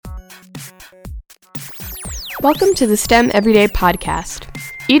Welcome to the STEM Everyday podcast.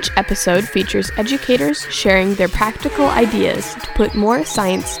 Each episode features educators sharing their practical ideas to put more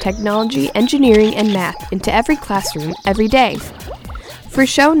science, technology, engineering, and math into every classroom every day. For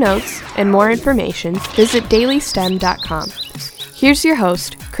show notes and more information, visit dailystem.com. Here's your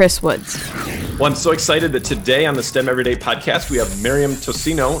host, Chris Woods. Well, I'm so excited that today on the STEM Everyday podcast, we have Miriam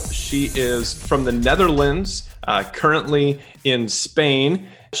Tocino. She is from the Netherlands, currently in Spain.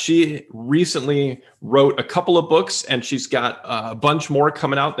 She recently wrote a couple of books, and she's got a bunch more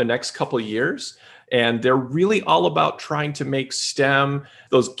coming out in the next couple of years. And they're really all about trying to make STEM,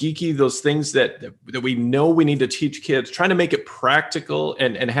 those geeky, those things that we know we need to teach kids, trying to make it practical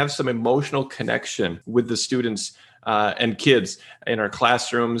and have some emotional connection with the students and kids in our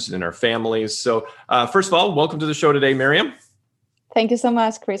classrooms and our families. So first of all, welcome to the show today, Miriam. Thank you so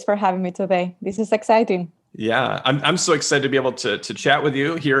much, Chris, for having me today. This is exciting. Yeah, I'm so excited to be able to chat with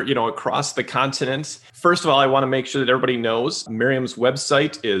you here, across the continent. First of all, I want to make sure that everybody knows Miriam's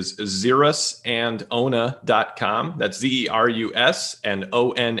website is zerusandona.com. That's Zerus and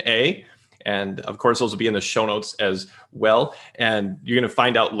ONA. And of course, those will be in the show notes as well. And you're going to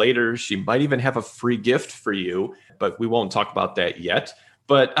find out later, she might even have a free gift for you, but we won't talk about that yet.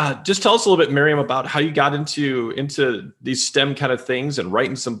 But just tell us a little bit, Miriam, about how you got into these STEM kind of things and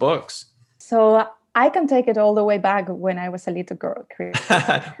writing some books. So I can take it all the way back when I was a little girl, Chris.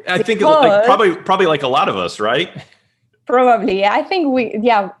 I think probably like a lot of us, right? Probably. I think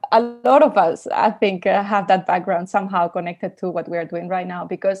a lot of us, I think, have that background somehow connected to what we're doing right now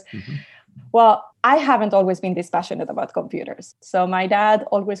because, well, I haven't always been this passionate about computers. So my dad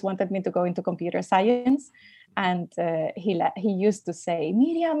always wanted me to go into computer science. And he used to say,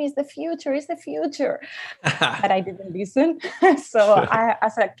 Miriam, is the future. But I didn't listen. So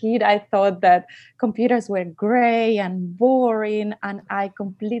as a kid, I thought that computers were gray and boring, and I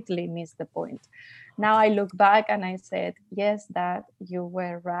completely missed the point. Now I look back and I said, yes, Dad, you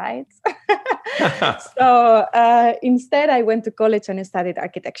were right. So instead, I went to college and studied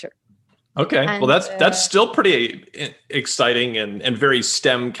architecture. Okay, well, that's still pretty exciting and very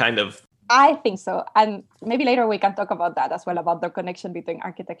STEM kind of. I think so. And maybe later we can talk about that as well, about the connection between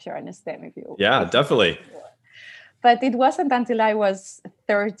architecture and STEM. Yeah, definitely. But it wasn't until I was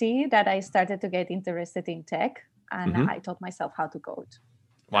 30 that I started to get interested in tech. And I taught myself how to code.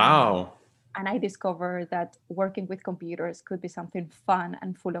 Wow. And I discovered that working with computers could be something fun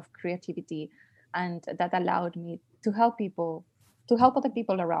and full of creativity. And that allowed me to help other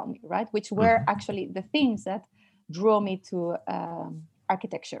people around me, right? Which were actually the things that drew me to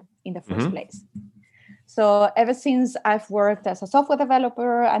architecture in the first place. So ever since, I've worked as a software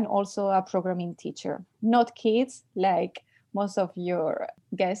developer and also a programming teacher. Not kids like most of your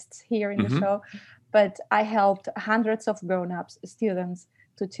guests here in the show, but I helped hundreds of grown-ups students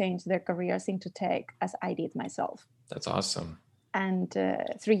to change their careers into tech as I did myself. That's awesome. And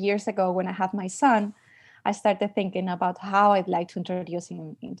 3 years ago, when I had my son, I started thinking about how I'd like to introduce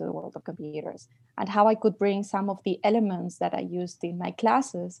him into the world of computers and how I could bring some of the elements that I used in my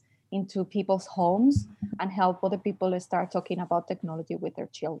classes into people's homes and help other people start talking about technology with their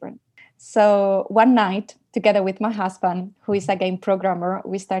children. So one night, together with my husband, who is a game programmer,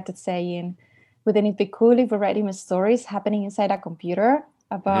 we started saying, wouldn't it be cool if we're writing stories happening inside a computer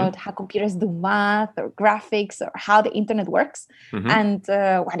about how computers do math or graphics or how the internet works. And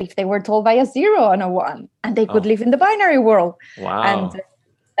what if they were told by a 0 and a 1 and they could live in the binary world? Wow. And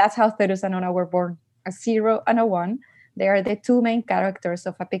that's how Zerus and Ona were born, a 0 and a 1. They are the two main characters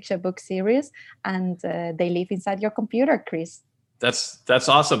of a picture book series, and they live inside your computer, Chris. That's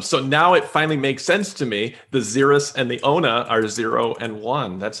awesome. So now it finally makes sense to me. The Zerus and the Ona are 0 and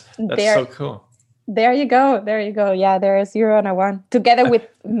 1. That's so cool. There you go. Yeah, there is 0 and a 1, together with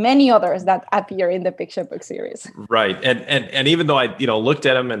many others that appear in the picture book series. Right. And even though I, looked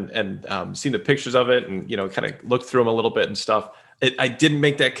at them and seen the pictures of it and, kind of looked through them a little bit and stuff, I didn't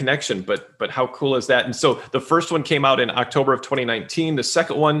make that connection, but how cool is that? And so the first one came out in October of 2019, the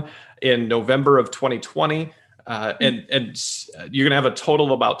second one in November of 2020. And you're going to have a total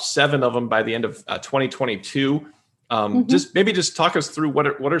of about 7 of them by the end of 2022. Just talk us through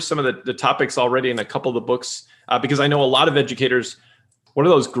what are some of the topics already in a couple of the books, because I know a lot of educators, what are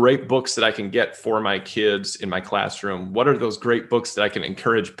those great books that I can get for my kids in my classroom? What are those great books that I can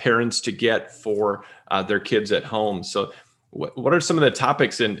encourage parents to get for their kids at home? So what are some of the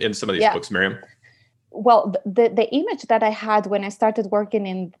topics in some of these books, Miriam? Well, the image that I had when I started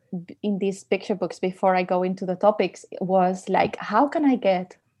working in these picture books before I go into the topics was like, how can I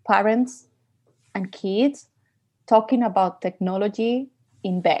get parents and kids talking about technology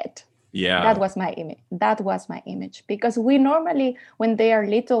in bed? Yeah. That was my image. That was my image. Because we normally, when they are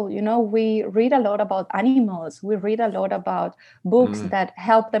little, we read a lot about animals. We read a lot about books that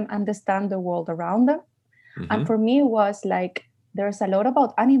help them understand the world around them. And for me, it was like, there's a lot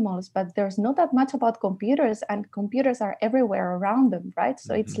about animals, but there's not that much about computers, and computers are everywhere around them, right?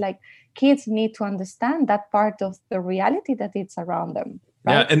 So it's like kids need to understand that part of the reality that it's around them.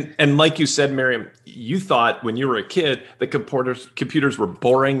 Right? Yeah, and like you said, Miriam, you thought when you were a kid that computers were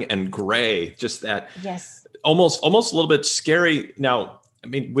boring and gray, just that almost a little bit scary. Now, I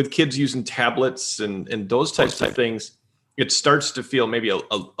mean, with kids using tablets and those types of things, it starts to feel maybe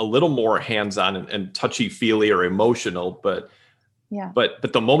a little more hands-on and touchy-feely or emotional. But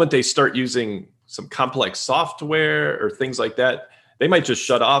the moment they start using some complex software or things like that, they might just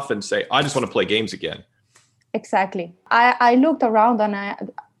shut off and say, "I just want to play games again." Exactly. I looked around,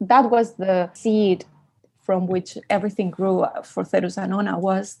 and that was the seed from which everything grew for Cerus Annona,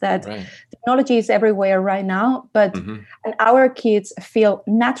 was that technology is everywhere right now, but and our kids feel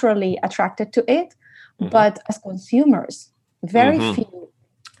naturally attracted to it. But as consumers, very few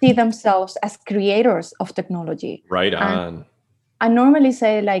see themselves as creators of technology. Right on. And I normally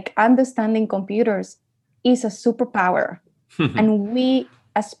say, like, understanding computers is a superpower. And we,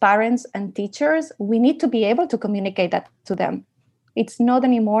 as parents and teachers, we need to be able to communicate that to them. It's not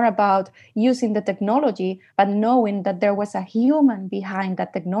anymore about using the technology, but knowing that there was a human behind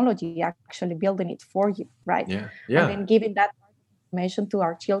that technology actually building it for you, right? Yeah. And then giving that information to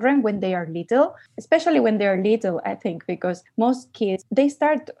our children when they are little, especially when they're little, I think, because most kids, they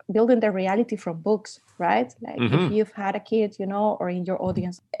start building their reality from books, right? Like if you've had a kid, or in your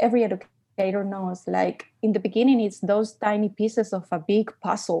audience, every educator knows, like in the beginning, it's those tiny pieces of a big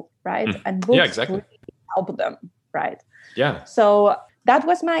puzzle, right? And books really help them, right? Yeah. So that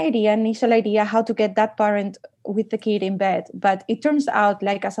was my initial idea, how to get that parent with the kid in bed. But it turns out,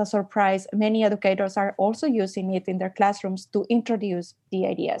 like as a surprise, many educators are also using it in their classrooms to introduce the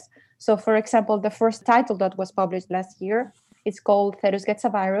ideas. So for example, the first title that was published last year, it's called Cerus Gets a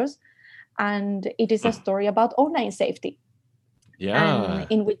Virus. And it is a story about online safety. Yeah.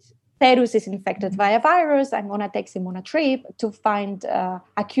 And in which Cerus is infected by a virus, and Mona takes him on a trip to find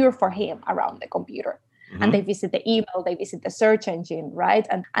a cure for him around the computer. And they visit the email, they visit the search engine, right?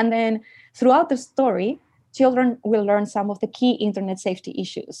 And then throughout the story, children will learn some of the key internet safety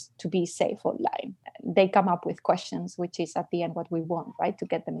issues to be safe online. They come up with questions, which is at the end what we want, right? To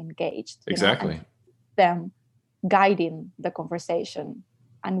get them engaged. Exactly. And them guiding the conversation.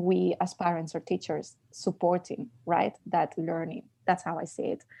 And we as parents or teachers supporting, right? That learning. That's how I see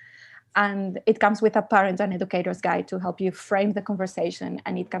it. And it comes with a parent and educator's guide to help you frame the conversation,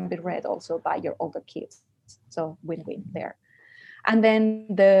 and it can be read also by your older kids. So win-win there. And then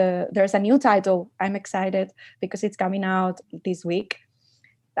there's a new title. I'm excited because it's coming out this week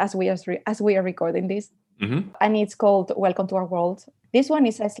as we are recording this. And it's called Welcome to Our World. This one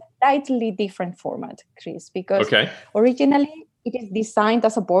is a slightly different format, Chris, because originally it is designed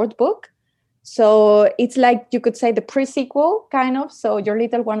as a board book. So it's like, you could say, the pre-sequel, kind of. So your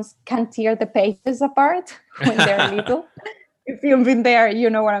little ones can tear the pages apart when they're little. If you've been there,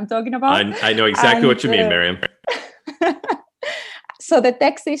 you know what I'm talking about. I know exactly what you mean, Miriam. So the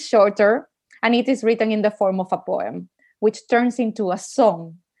text is shorter, and it is written in the form of a poem, which turns into a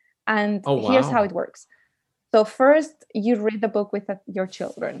song. And here's how it works. So first, you read the book with your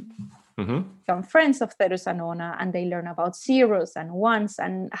children. Some friends of Cerus Annona, and they learn about zeros and ones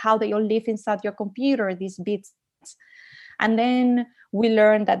and how they all live inside your computer, these bits. And then we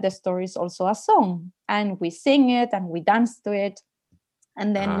learn that the story is also a song, and we sing it and we dance to it.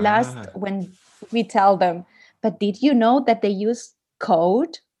 And then last, when we tell them, but did you know that they use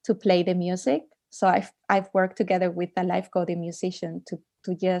code to play the music? So I've worked together with a live coding musician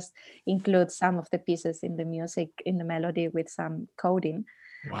to just include some of the pieces in the music, in the melody, with some coding.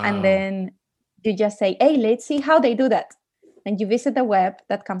 Wow. And then you just say, hey, let's see how they do that. And you visit the web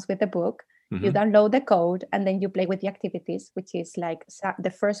that comes with the book. You download the code, and then you play with the activities, which is like,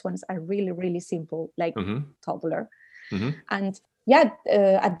 the first ones are really, really simple, like toddler. And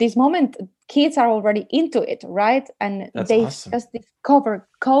at this moment, kids are already into it, right? And they just discover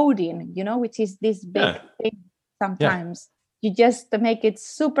coding, which is this big thing sometimes. You just make it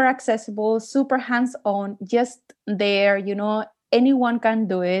super accessible, super hands-on, just there, anyone can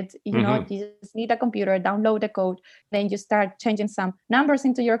do it. You just need a computer, download the code, then you start changing some numbers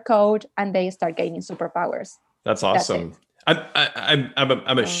into your code, and they start gaining superpowers. That's awesome.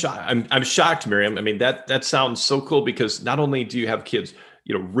 I'm shocked, Miriam. I mean, that sounds so cool, because not only do you have kids,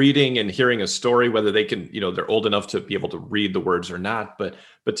 reading and hearing a story, whether they can, they're old enough to be able to read the words or not, but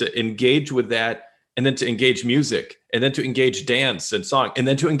to engage with that. and then to engage music, and then to engage dance and song, and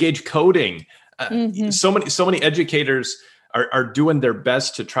then to engage coding. So many educators are doing their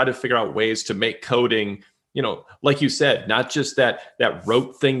best to try to figure out ways to make coding, like you said, not just that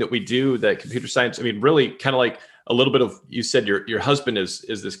rote thing that we do, that computer science. I mean, really kind of like a little bit of, you said your husband is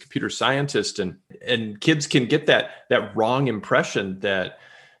this computer scientist, and kids can get that wrong impression that,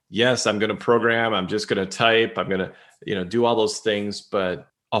 yes, I'm going to program, I'm just going to type, I'm going to, do all those things, but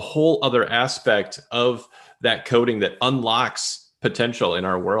a whole other aspect of that coding that unlocks potential in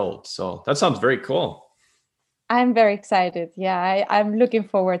our world. So that sounds very cool. I'm very excited. Yeah, I'm looking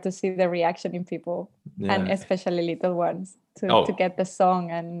forward to see the reaction in people, and especially little ones to get the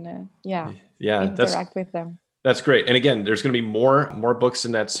song and interact with them. That's great. And again, there's going to be more books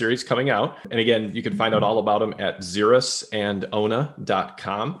in that series coming out. And again, you can find out all about them at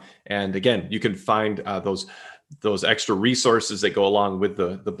xerusandona.com. And again, you can find those extra resources that go along with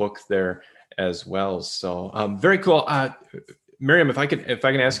the book there as well. So very cool. Miriam, if I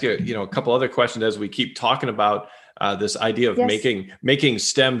can ask you, a couple other questions as we keep talking about this idea of making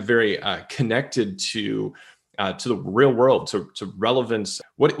STEM very connected to the real world, to relevance.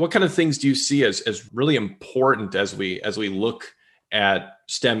 What kind of things do you see as really important as we look at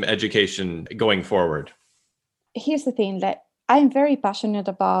STEM education going forward? Here's the thing, that I'm very passionate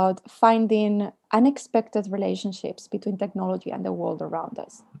about finding unexpected relationships between technology and the world around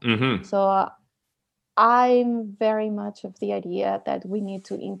us. Mm-hmm. So I'm very much of the idea that we need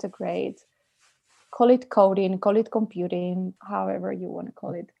to integrate, call it coding, call it computing, however you want to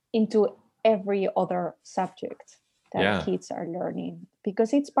call it, into every other subject that kids are learning,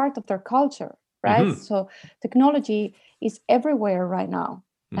 because it's part of their culture, right? Mm-hmm. So technology is everywhere right now,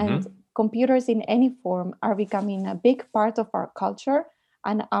 and computers in any form are becoming a big part of our culture,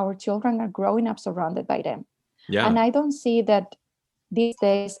 and our children are growing up surrounded by them. Yeah. And I don't see that these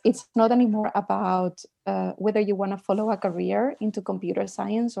days it's not anymore about whether you want to follow a career into computer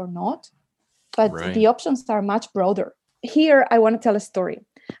science or not, but the options are much broader. Here, I want to tell a story.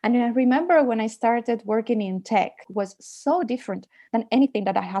 And I remember when I started working in tech, it was so different than anything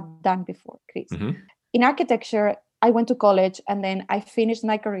that I had done before, Chris. Mm-hmm. In architecture, I went to college and then I finished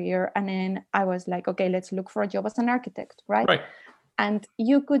my career. And then I was like, okay, let's look for a job as an architect, right? And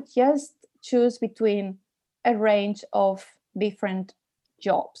you could just choose between a range of different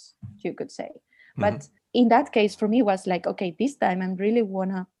jobs, you could say. Mm-hmm. But in that case, for me, it was like, okay, this time I really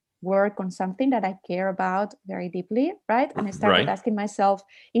want to work on something that I care about very deeply, right? And I started asking myself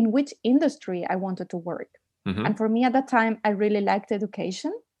in which industry I wanted to work. Mm-hmm. And for me at that time, I really liked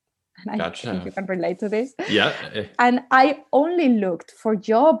education. And I think you can relate to this. Yeah. And I only looked for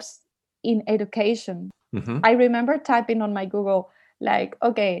jobs in education. Mm-hmm. I remember typing on my Google, like,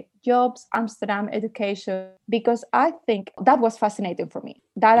 okay, jobs, Amsterdam, education, because I think that was fascinating for me.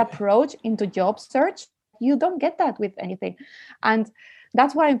 That approach into job search, you don't get that with anything. And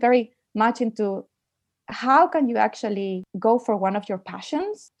that's why I'm very much into how can you actually go for one of your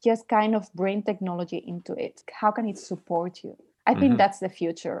passions, just kind of bring technology into it. How can it support you? I think that's the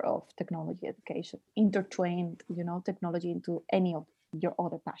future of technology education, intertwined, technology into any of your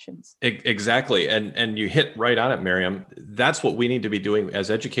other passions. Exactly. And you hit right on it, Miriam. That's what we need to be doing as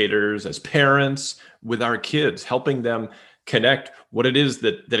educators, as parents, with our kids, helping them connect what it is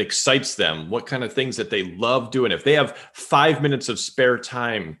that excites them, what kind of things that they love doing. If they have 5 minutes of spare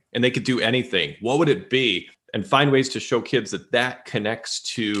time and they could do anything, what would it be? And find ways to show kids that connects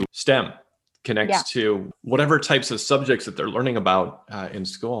to STEM, connects to whatever types of subjects that they're learning about in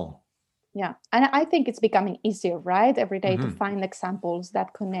school. Yeah. And I think it's becoming easier, right? Every day to find examples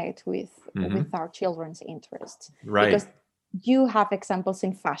that connect with our children's interests. Right. Because you have examples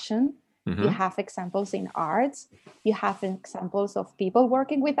in fashion. You have examples in arts. You have examples of people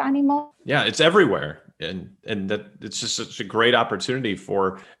working with animals. Yeah, it's everywhere. And that it's just such a great opportunity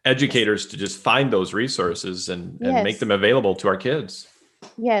for educators to just find those resources and make them available to our kids.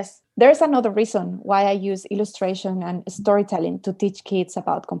 Yes. There's another reason why I use illustration and storytelling to teach kids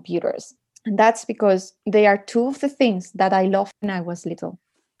about computers. And that's because they are two of the things that I loved when I was little.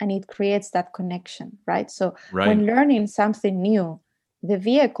 And it creates that connection, right? So when learning something new, the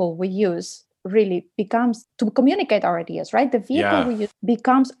vehicle we use really becomes to communicate our ideas, right? The vehicle we use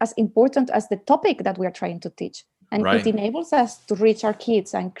becomes as important as the topic that we are trying to teach. And it enables us to reach our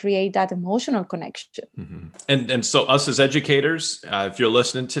kids and create that emotional connection. Mm-hmm. And so us as educators, if you're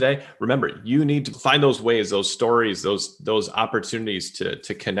listening today, remember, you need to find those ways, those stories, those opportunities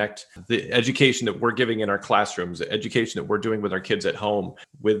to connect the education that we're giving in our classrooms, the education that we're doing with our kids at home,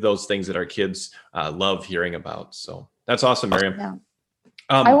 with those things that our kids love hearing about. So that's awesome, Miriam. Yeah.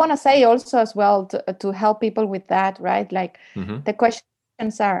 I want to say also as well to help people with that, right? Like the question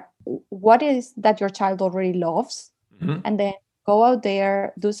are, what is that your child already loves? Mhm. And then go out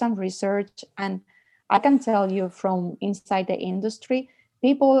there, do some research. And I can tell you from inside the industry,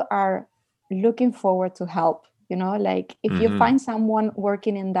 people are looking forward to help. Like if you Mhm. find someone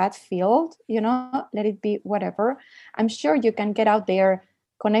working in that field, let it be whatever, I'm sure you can get out there,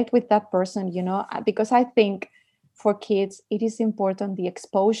 connect with that person, because I think for kids, it is important the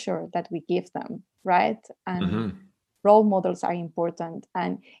exposure that we give them, right? And Mhm. role models are important.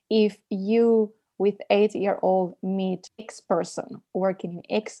 And if you, with 8-year-old, meet X person working in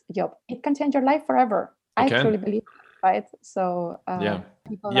X job, it can change your life forever. It I can. truly believe, right? So Yeah.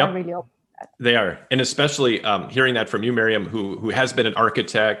 people are Yep. really open. They are, and especially hearing that from you, Miriam, who has been an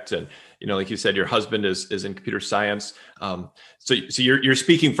architect, and like you said, your husband is in computer science. So you're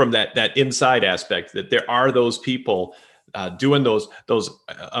speaking from that inside aspect, that there are those people doing those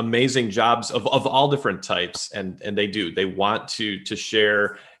amazing jobs of all different types, and they want to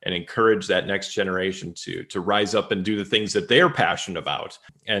share and encourage that next generation to rise up and do the things that they're passionate about.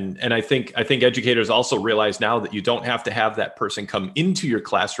 And I think educators also realize now that you don't have to have that person come into your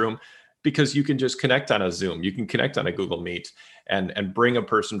classroom, because you can just connect on a Zoom, you can connect on a Google Meet, and bring a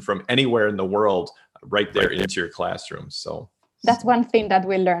person from anywhere in the world right there into your classroom. So that's one thing that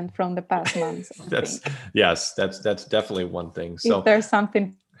we learned from the past months. that's definitely one thing. So if there's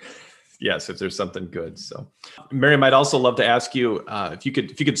something, yes, if there's something good. So Miriam, I'd also love to ask you if you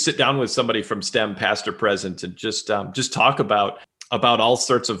could sit down with somebody from STEM, past or present, and just talk about all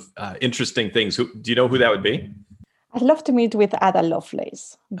sorts of interesting things. Do you know who that would be? I'd love to meet with Ada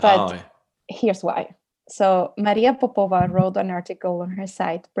Lovelace, but here's why. So Maria Popova wrote an article on her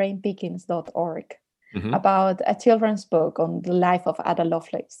site, brainpickings.org, about a children's book on the life of Ada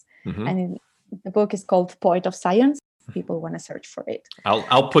Lovelace. And the book is called Poet of Science. People want to search for it.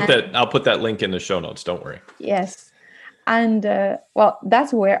 I'll put that link in the show notes. Don't worry. Yes. And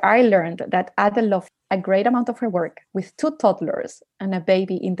that's where I learned that Ada loved a great amount of her work with 2 toddlers and a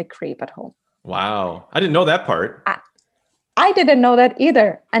baby in the crib at home. Wow. I didn't know that part. I didn't know that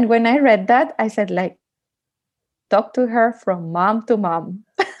either. And when I read that, I said, like, talk to her from mom to mom.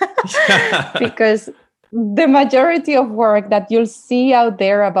 Because the majority of work that you'll see out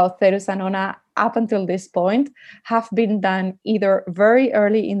there about Therus and Nona up until this point have been done either very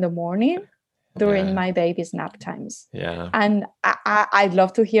early in the morning during my baby's nap times. Yeah. And I'd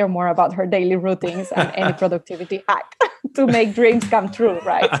love to hear more about her daily routines and any productivity hack to make dreams come true,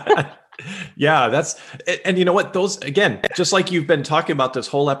 right? Yeah, and you know what, those, again, just like you've been talking about this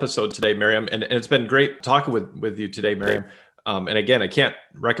whole episode today, Miriam, and it's been great talking with you today, Miriam. And again, I can't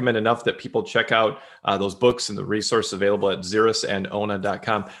recommend enough that people check out those books and the resource available at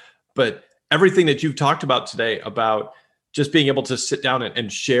xerisandona.com. But everything that you've talked about today about just being able to sit down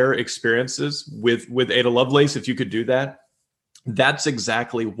and share experiences with Ada Lovelace, if you could do that, that's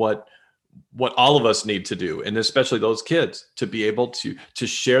exactly what all of us need to do, and especially those kids, to be able to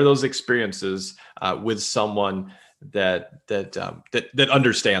share those experiences with someone that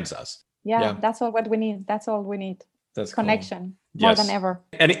understands us. Yeah, that's all what we need. That's all we need. That's connection, cool. More than ever.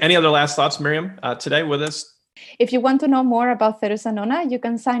 Any other last thoughts, Miriam, today with us? If you want to know more about Therus and Nona, you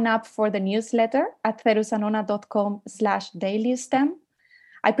can sign up for the newsletter at therusandnona.com/dailystem.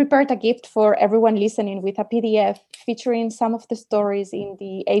 I prepared a gift for everyone listening with a PDF featuring some of the stories in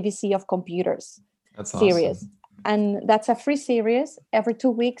the ABC of Computers series. Awesome. And that's a free series. Every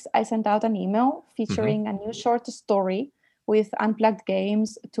 2 weeks, I send out an email featuring a new short story with unplugged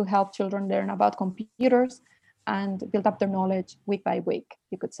games to help children learn about computers and build up their knowledge week by week,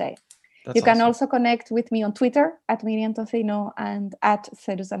 you could say. You can also connect with me on Twitter at Miriam Tocino and at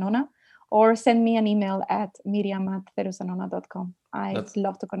Therus and Nona, or send me an email at miriam@therusandnona.com. I'd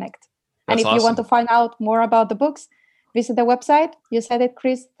love to connect. And if you want to find out more about the books, visit the website. You said it,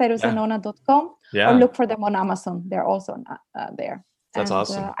 Chris, therusandnona.com, or look for them on Amazon. They're also there. That's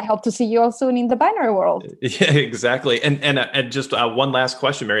awesome. I hope to see you all soon in the binary world. Yeah, exactly. And just one last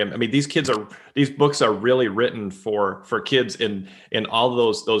question, Miriam. I mean, these books are really written for kids in all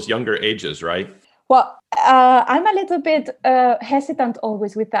those younger ages, right? Well, I'm a little bit hesitant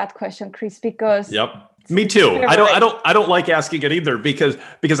always with that question, Chris, because me too. I don't like asking it either because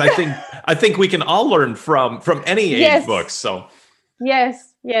I think we can all learn from any age books. So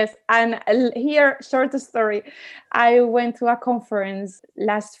Yes. And here, short story. I went to a conference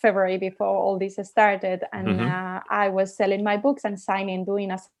last February before all this started, and I was selling my books and doing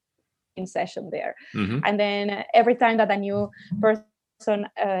a signing session there. And then every time that a new person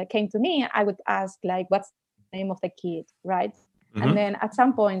came to me, I would ask, like, what's the name of the kid, right? And then at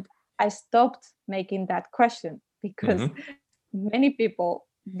some point, I stopped making that question because many people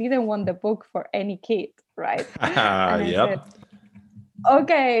didn't want the book for any kid, right? And I said,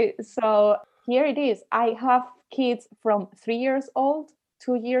 Okay, so here it is. I have kids from 3 years old,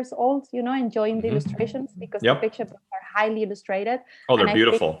 2 years old, enjoying the illustrations because the picture books are highly illustrated. Oh, they're And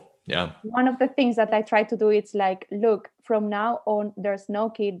beautiful. Yeah. One of the things that I try to do is like, look, from now on, there's no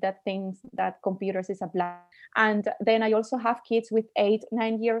kid that thinks that computers is a blind. And then I also have kids with 8,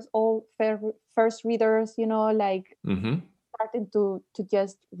 9 years old, first readers, like starting to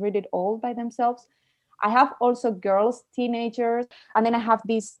just read it all by themselves. I have also girls, teenagers, and then I have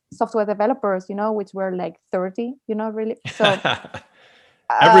these software developers, which were like 30, really. So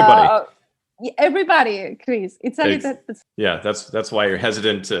everybody, Chris. It's a little. Yeah, that's why you're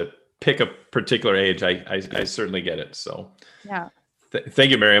hesitant to pick a particular age. I certainly get it. So yeah.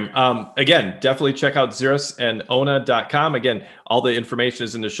 Thank you, Miriam. Again, definitely check out xerisandona.com. Again, all the information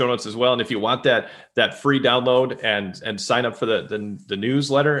is in the show notes as well. And if you want that free download and sign up for the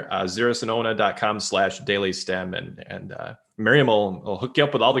newsletter, xerisandona.com/dailystem. And Miriam will hook you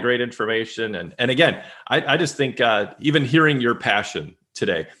up with all the great information. And again, I just think even hearing your passion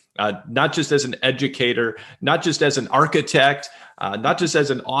today, not just as an educator, not just as an architect, not just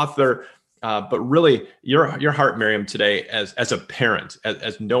as an author, but really your heart, Miriam, today as a parent,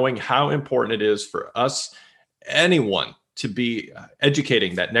 as knowing how important it is for us, anyone, to be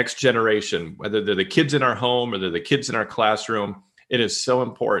educating that next generation, whether they're the kids in our home or they're the kids in our classroom. It is so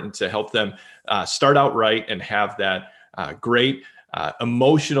important to help them start out right and have that great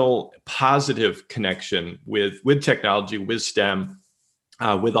emotional, positive connection with technology, with STEM,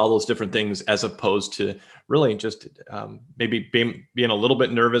 with all those different things, as opposed to really just maybe being a little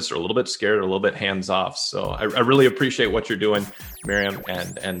bit nervous or a little bit scared or a little bit hands off. So I really appreciate what you're doing, Miriam,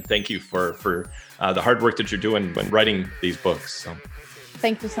 and thank you for the hard work that you're doing when writing these books. So.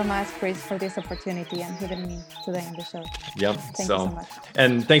 Thank you so much, Chris, for this opportunity and having me today on the show. Yep. Thank you so much.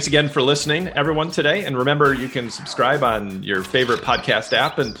 And thanks again for listening, everyone, today. And remember, you can subscribe on your favorite podcast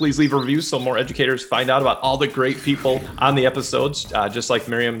app, and please leave a review so more educators find out about all the great people on the episodes, just like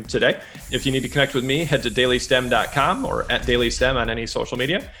Miriam today. If you need to connect with me, head to dailystem.com or @dailystem on any social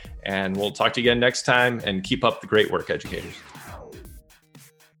media. And we'll talk to you again next time, and keep up the great work, educators.